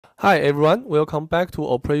Hi everyone, welcome back to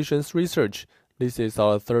Operations Research. This is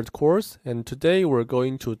our third course, and today we're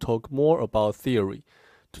going to talk more about theory.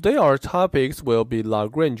 Today our topics will be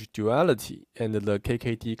Lagrange duality and the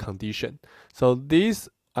KKT condition. So these,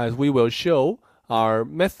 as we will show, are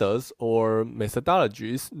methods or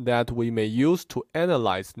methodologies that we may use to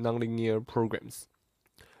analyze nonlinear programs.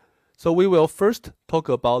 So we will first talk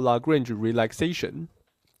about Lagrange relaxation,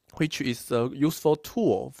 which is a useful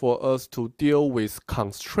tool for us to deal with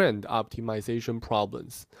constraint optimization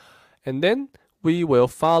problems. And then we will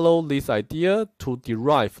follow this idea to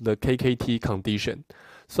derive the KKT condition.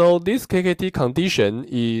 So this KKT condition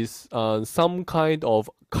is some kind of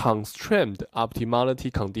constraint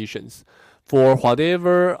optimality conditions. For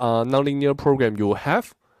whatever nonlinear program you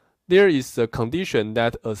have, there is a condition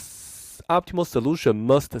that a optimal solution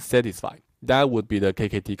must satisfy. That would be the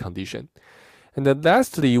KKT condition. And then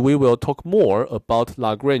lastly, we will talk more about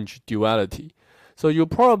Lagrange duality. So you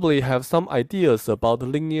probably have some ideas about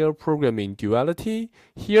linear programming duality.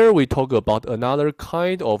 Here we talk about another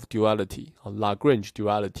kind of duality, Lagrange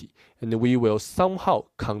duality, and we will somehow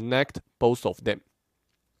connect both of them.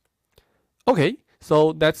 Okay,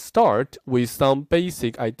 so let's start with some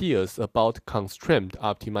basic ideas about constraint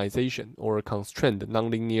optimization or constraint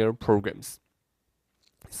nonlinear programs.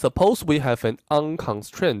 Suppose we have an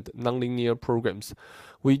unconstrained nonlinear programs.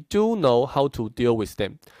 We do know how to deal with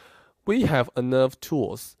them. We have enough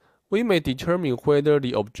tools. We may determine whether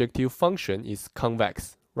the objective function is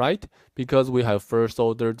convex, right? Because we have first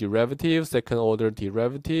order derivative, second order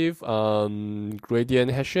derivative,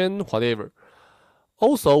 gradient Hessian, whatever.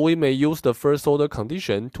 Also, we may use the first order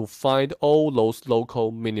condition to find all those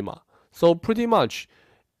local minima. So pretty much,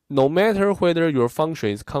 no matter whether your function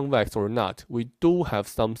is convex or not, we do have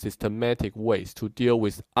some systematic ways to deal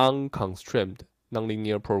with unconstrained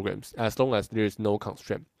nonlinear programs as long as there is no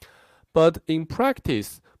constraint. But in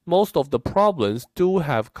practice, most of the problems do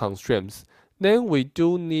have constraints. Then we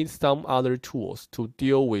do need some other tools to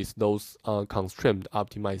deal with those constraint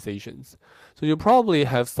optimizations. So you probably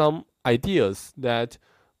have some ideas that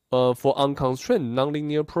for unconstrained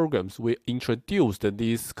nonlinear programs, we introduced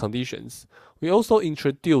these conditions. We also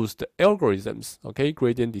introduced algorithms, okay,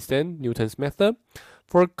 gradient descent, Newton's method.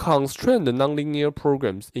 For constrained nonlinear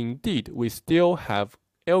programs, indeed, we still have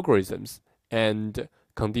algorithms and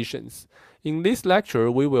conditions. In this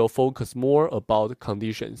lecture, we will focus more about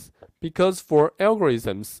conditions because for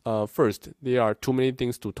algorithms, first, there are too many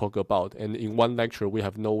things to talk about, and in one lecture, we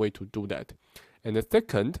have no way to do that. And the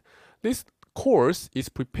second, this course is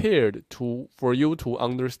prepared for you to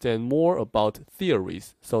understand more about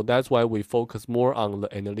theories. So that's why we focus more on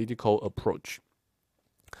the analytical approach.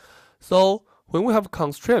 So when we have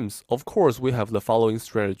constraints, of course, we have the following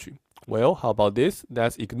strategy. Well, how about this?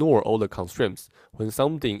 Let's ignore all the constraints. When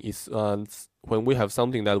we have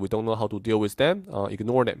something that we don't know how to deal with them,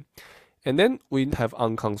 ignore them. And then we have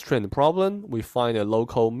unconstrained problem. We find a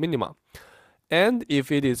local minima. And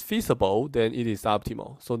if it is feasible, then it is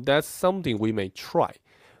optimal. So that's something we may try.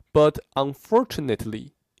 But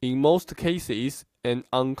unfortunately, in most cases, an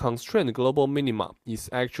unconstrained global minima is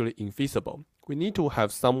actually infeasible. We need to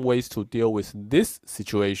have some ways to deal with this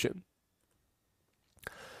situation.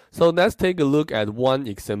 So let's take a look at one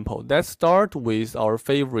example. Let's start with our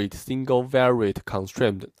favorite single variate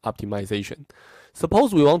constraint optimization.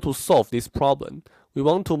 Suppose we want to solve this problem. We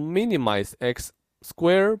want to minimize x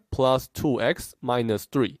squared plus 2x minus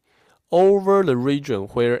 3 over the region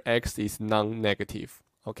where x is non-negative.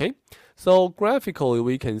 Okay, so graphically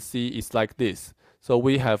we can see it's like this. So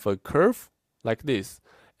we have a curve like this,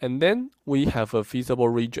 and then we have a feasible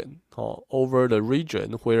region over the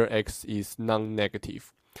region where x is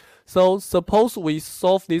non-negative. So suppose we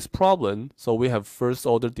solve this problem. So we have first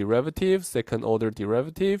order derivative, second order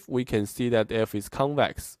derivative. We can see that f is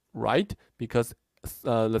convex, right? Because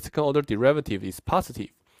the second order derivative is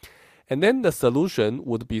positive. And then the solution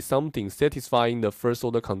would be something satisfying the first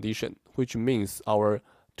order condition, which means our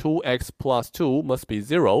 2x plus 2 must be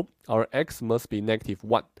 0, our x must be negative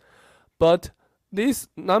 1. But this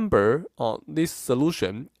number, this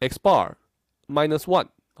solution, x bar minus 1,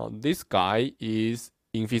 this guy is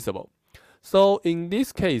infeasible. So in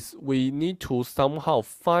this case, we need to somehow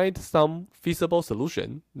find some feasible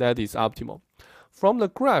solution that is optimal. From the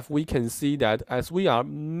graph, we can see that as we are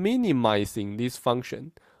minimizing this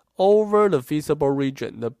function over the feasible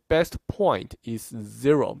region, the best point is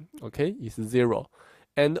 0, okay, is 0.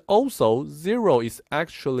 And also 0 is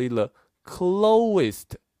actually the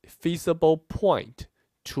closest feasible point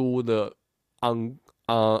to the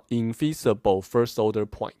infeasible first order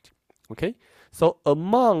point, okay. So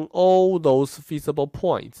among all those feasible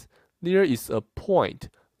points, there is a point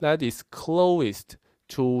that is closest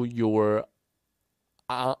to your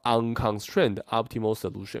unconstrained optimal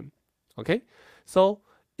solution. Okay, so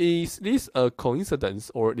is this a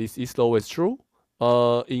coincidence or is this always true?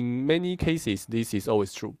 In many cases, this is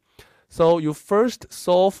always true. So you first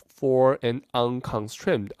solve for an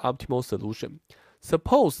unconstrained optimal solution.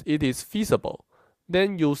 Suppose it is feasible,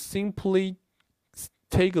 then you simply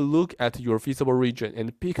take a look at your feasible region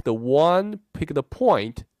and pick the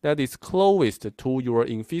point that is closest to your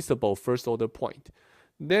infeasible first order point.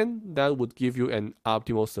 Then that would give you an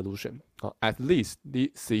optimal solution. At least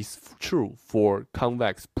this is true for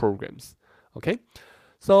convex programs. Okay,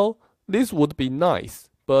 so this would be nice,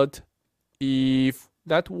 but if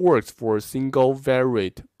that works for single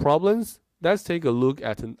variate problems, let's take a look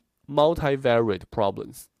at multivariate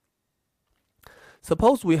problems.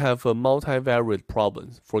 Suppose we have a multivariate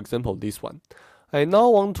problem, for example this one. I now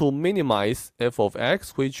want to minimize f of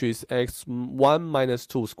x, which is x1 minus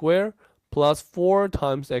 2 square plus 4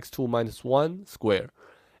 times x2 minus 1 square.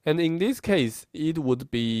 And in this case, it would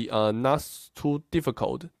be not too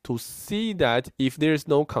difficult to see that if there is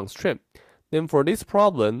no constraint, then for this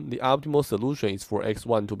problem, the optimal solution is for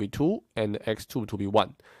x1 to be 2 and x2 to be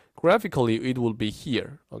 1. Graphically, it will be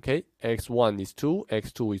here, okay? x1 is 2,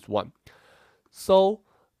 x2 is 1. So,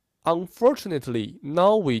 unfortunately,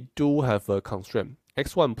 now we do have a constraint.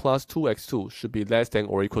 x1 plus 2x2 should be less than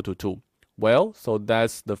or equal to 2. Well, so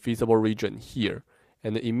that's the feasible region here.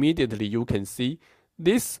 And immediately you can see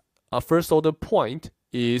this first order point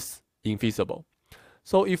is infeasible.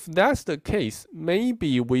 So if that's the case,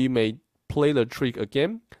 maybe we may play the trick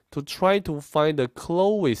again to try to find the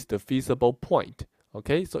closest feasible point.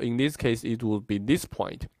 Okay, so in this case, it will be this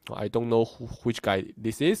point. I don't know which guy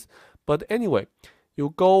this is, but anyway,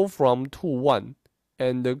 you go from 2, 1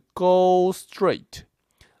 and go straight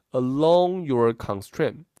along your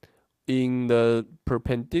constraint in the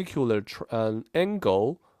perpendicular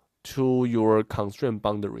angle to your constraint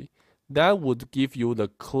boundary. That would give you the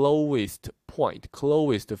closest point,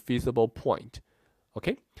 closest feasible point.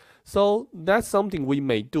 Okay, so that's something we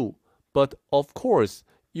may do, but of course,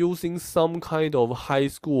 using some kind of high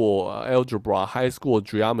school algebra, high school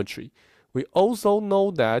geometry, we also know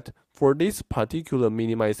that for this particular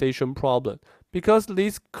minimization problem, because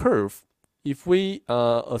this curve, if we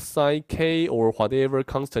assign k or whatever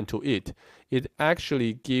constant to it, it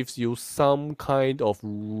actually gives you some kind of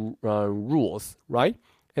rules, right?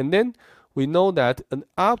 And then we know that an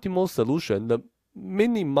optimal solution, the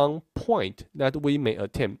minimum point that we may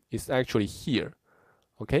attempt is actually here.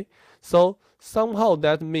 Okay, so somehow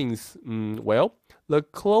that means, well, the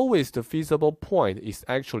closest feasible point is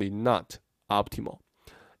actually not optimal.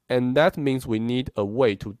 And that means we need a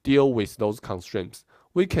way to deal with those constraints.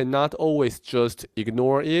 We cannot always just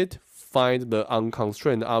ignore it, find the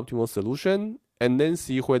unconstrained optimal solution, and then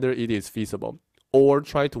see whether it is feasible, or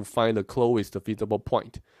try to find the closest feasible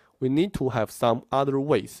point. We need to have some other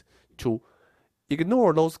ways to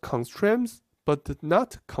ignore those constraints, but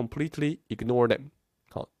not completely ignore them.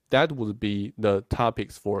 That would be the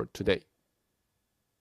topics for today.